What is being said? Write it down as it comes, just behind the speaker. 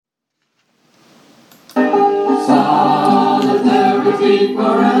beat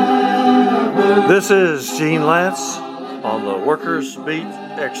forever. This is Gene Lance on the Workers Beat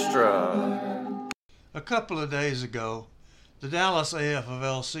Extra. A couple of days ago, the Dallas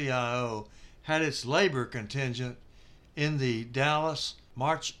AFL-CIO had its labor contingent in the Dallas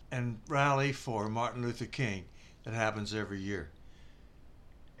March and Rally for Martin Luther King that happens every year.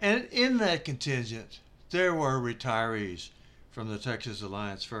 And in that contingent, there were retirees from the Texas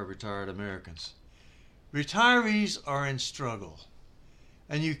Alliance for Retired Americans. Retirees are in struggle,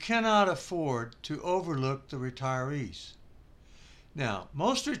 and you cannot afford to overlook the retirees. Now,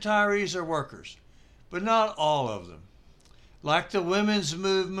 most retirees are workers, but not all of them. Like the women's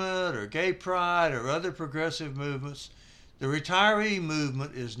movement or gay pride or other progressive movements, the retiree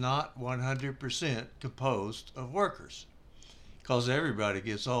movement is not 100% composed of workers, because everybody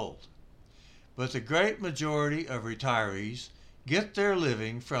gets old. But the great majority of retirees get their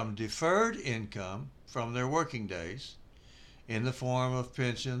living from deferred income from their working days in the form of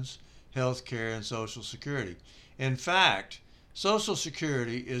pensions, health care, and Social Security. In fact, Social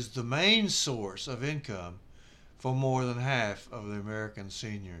Security is the main source of income for more than half of the American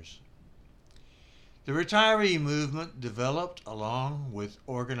seniors. The retiree movement developed along with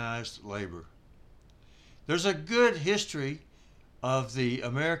organized labor. There's a good history of the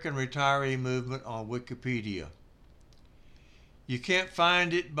American retiree movement on Wikipedia. You can't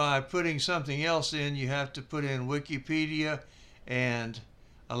find it by putting something else in. You have to put in Wikipedia and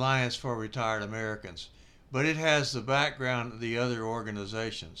Alliance for Retired Americans. But it has the background of the other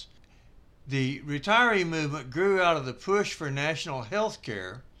organizations. The retiree movement grew out of the push for national health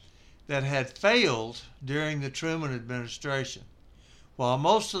care that had failed during the Truman administration. While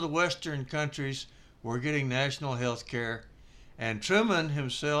most of the Western countries were getting national health care and Truman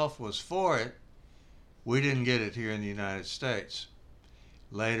himself was for it, we didn't get it here in the United States.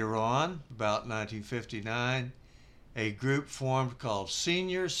 Later on, about 1959, a group formed called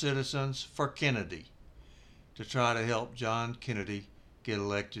Senior Citizens for Kennedy to try to help John Kennedy get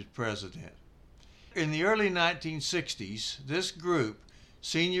elected president. In the early 1960s, this group,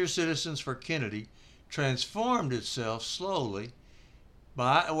 Senior Citizens for Kennedy, transformed itself slowly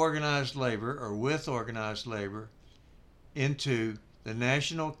by organized labor or with organized labor into the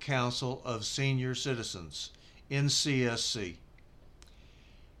National Council of Senior Citizens, NCSC,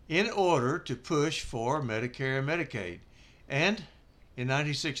 in order to push for Medicare and Medicaid. And in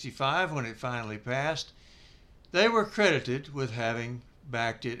 1965, when it finally passed, they were credited with having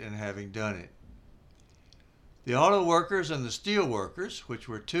backed it and having done it. The auto workers and the steel workers, which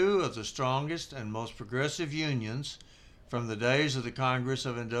were two of the strongest and most progressive unions from the days of the Congress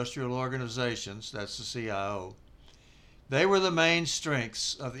of Industrial Organizations, that's the CIO, they were the main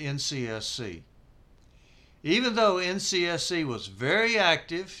strengths of NCSC. Even though NCSC was very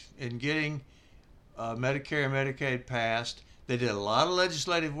active in getting Medicare and Medicaid passed, they did a lot of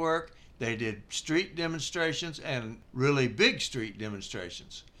legislative work, they did street demonstrations and really big street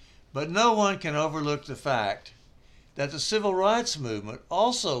demonstrations. But no one can overlook the fact that the civil rights movement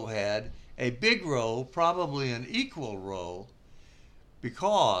also had a big role, probably an equal role,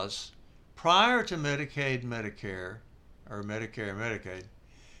 because prior to Medicaid, Medicare, or Medicare and Medicaid,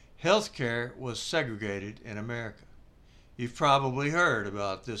 health care was segregated in America. You've probably heard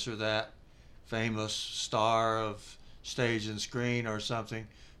about this or that famous star of stage and screen or something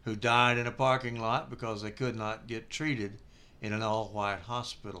who died in a parking lot because they could not get treated in an all-white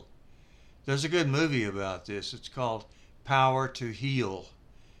hospital. There's a good movie about this. It's called Power to Heal,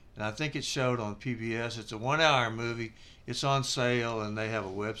 and I think it's showed on PBS. It's a 1-hour movie. It's on sale, and they have a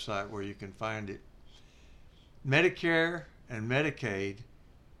website where you can find it. Medicare and Medicaid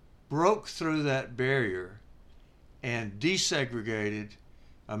broke through that barrier and desegregated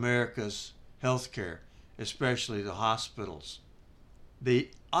America's health care, especially the hospitals. The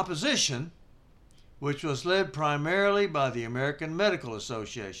opposition, which was led primarily by the American Medical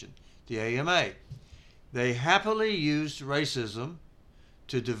Association, the AMA, they happily used racism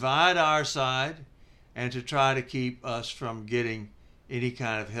to divide our side and to try to keep us from getting any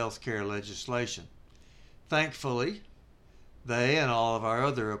kind of health care legislation. Thankfully, they and all of our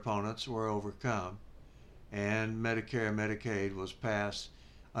other opponents were overcome, and Medicare and Medicaid was passed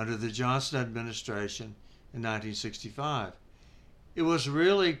under the Johnson administration in 1965. It was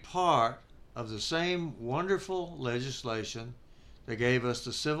really part of the same wonderful legislation that gave us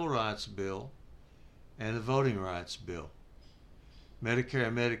the Civil Rights Bill and the Voting Rights Bill. Medicare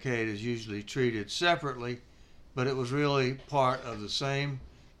and Medicaid is usually treated separately, but it was really part of the same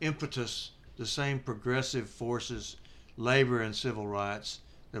impetus, the same progressive forces, labor and civil rights,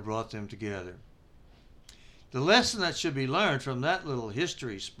 that brought them together. The lesson that should be learned from that little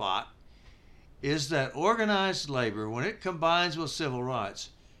history spot is that organized labor, when it combines with civil rights,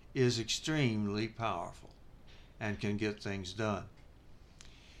 is extremely powerful and can get things done.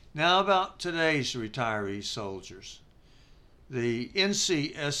 Now about today's retiree soldiers. The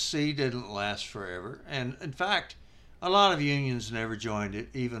NCSC didn't last forever, and in fact, a lot of unions never joined it,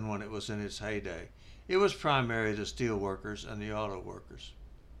 even when it was in its heyday. It was primarily the steel workers and the auto workers.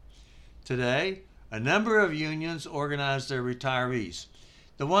 Today, a number of unions organize their retirees.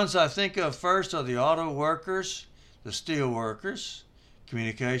 The ones I think of first are the auto workers, the steel workers,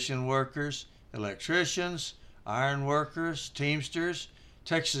 communication workers, electricians, iron workers, teamsters,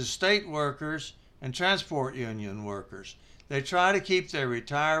 Texas state workers, and transport union workers. They try to keep their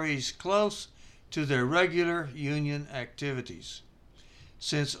retirees close to their regular union activities.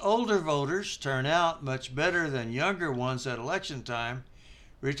 Since older voters turn out much better than younger ones at election time,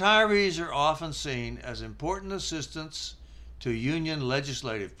 retirees are often seen as important assistants to union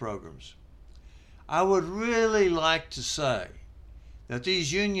legislative programs. I would really like to say that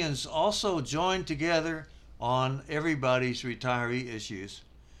these unions also join together on everybody's retiree issues,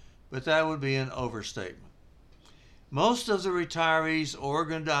 but that would be an overstatement. Most of the retirees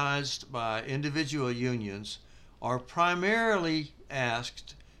organized by individual unions are primarily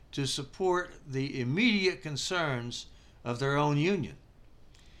asked to support the immediate concerns of their own union,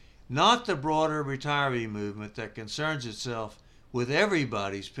 not the broader retiree movement that concerns itself with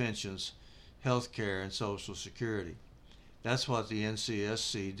everybody's pensions, health care, and Social Security. That's what the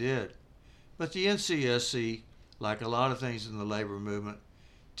NCSC did. But the NCSC, like a lot of things in the labor movement,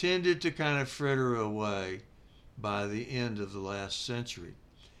 tended to kind of fritter away by the end of the last century.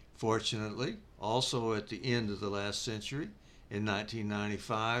 Fortunately, also at the end of the last century, in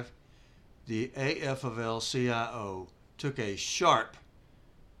 1995, the AFL-CIO took a sharp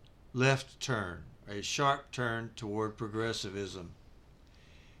left turn, a sharp turn toward progressivism.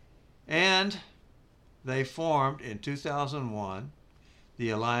 And they formed in 2001 the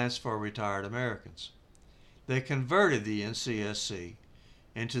Alliance for Retired Americans. They converted the NCSC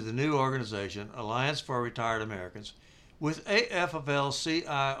into the new organization, Alliance for Retired Americans, with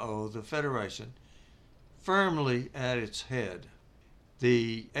AFL-CIO, the Federation, firmly at its head.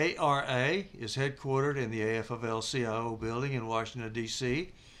 The ARA is headquartered in the AFL-CIO building in Washington,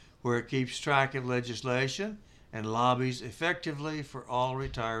 D.C., where it keeps track of legislation and lobbies effectively for all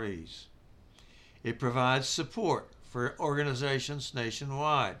retirees. It provides support for organizations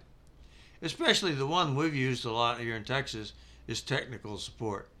nationwide. Especially the one we've used a lot here in Texas is technical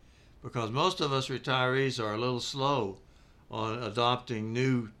support, because most of us retirees are a little slow on adopting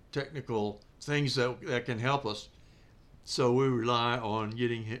new technical things that can help us. So we rely on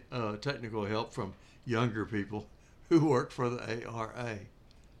getting technical help from younger people who work for the ARA.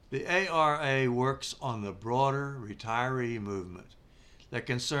 The ARA works on the broader retiree movement that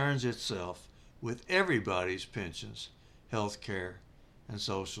concerns itself with everybody's pensions, health care, and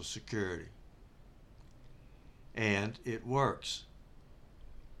Social Security. And it works.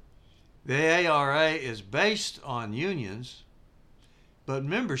 The ARA is based on unions, but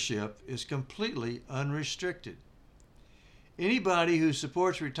membership is completely unrestricted. Anybody who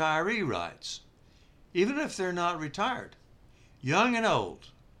supports retiree rights, even if they're not retired, young and old,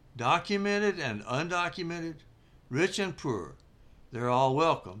 documented and undocumented, rich and poor, they're all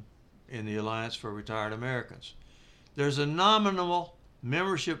welcome in the Alliance for Retired Americans. There's a nominal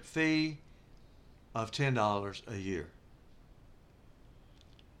membership fee of $10 a year.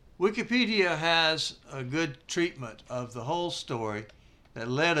 Wikipedia has a good treatment of the whole story that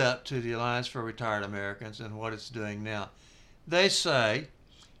led up to the Alliance for Retired Americans and what it's doing now. They say,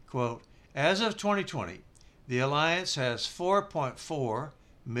 quote, as of 2020, the Alliance has 4.4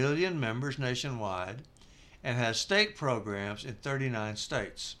 million members nationwide and has state programs in 39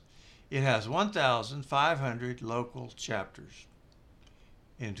 states. It has 1,500 local chapters,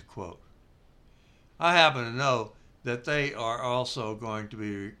 end quote. I happen to know that they are also going to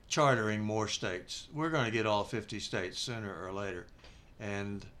be chartering more states. We're going to get all 50 states sooner or later.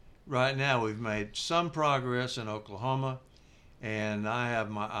 And right now we've made some progress in Oklahoma, and I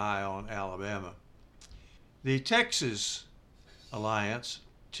have my eye on Alabama. The Texas Alliance,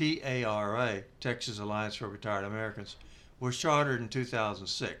 TARA, Texas Alliance for Retired Americans, was chartered in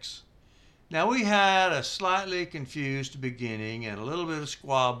 2006. Now we had a slightly confused beginning and a little bit of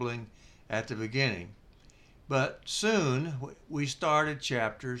squabbling at the beginning, but soon we started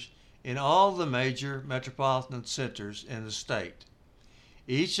chapters in all the major metropolitan centers in the state.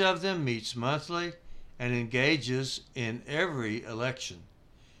 Each of them meets monthly and engages in every election.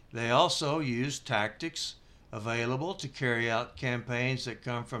 They also use tactics available to carry out campaigns that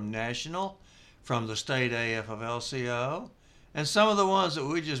come from national, from the state AFL-CIO, and some of the ones that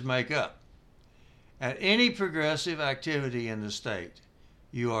we just make up. At any progressive activity in the state,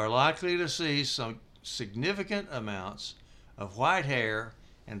 you are likely to see some significant amounts of white hair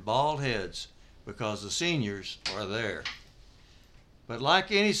and bald heads because the seniors are there. But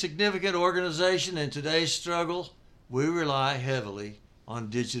like any significant organization in today's struggle, we rely heavily on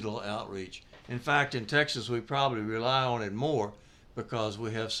digital outreach. In fact, in Texas, we probably rely on it more because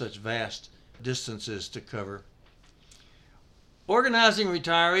we have such vast distances to cover. Organizing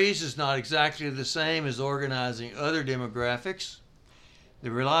retirees is not exactly the same as organizing other demographics.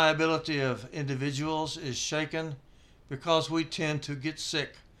 The reliability of individuals is shaken because we tend to get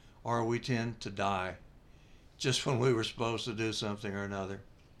sick or we tend to die just when we were supposed to do something or another.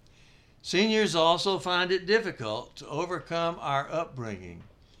 Seniors also find it difficult to overcome our upbringing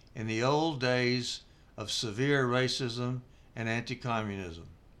in the old days of severe racism and anti-communism.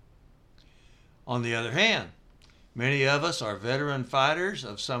 On the other hand, many of us are veteran fighters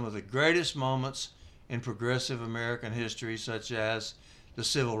of some of the greatest moments in progressive American history, such as the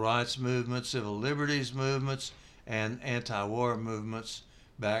civil rights movement, civil liberties movements, and anti-war movements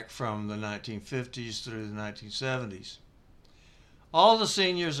back from the 1950s through the 1970s. All the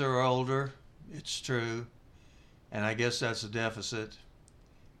seniors are older, it's true, and I guess that's a deficit,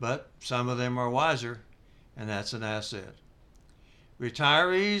 but some of them are wiser, and that's an asset.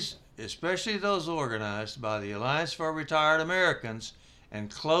 Retirees, especially those organized by the Alliance for Retired Americans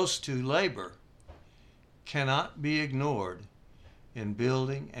and close to labor, cannot be ignored in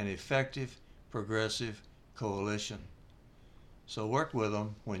building an effective progressive coalition. So work with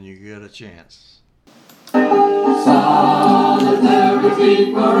them when you get a chance.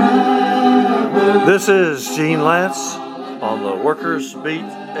 Solidarity forever. This is Gene Lance on the Workers Beat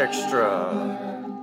Extra.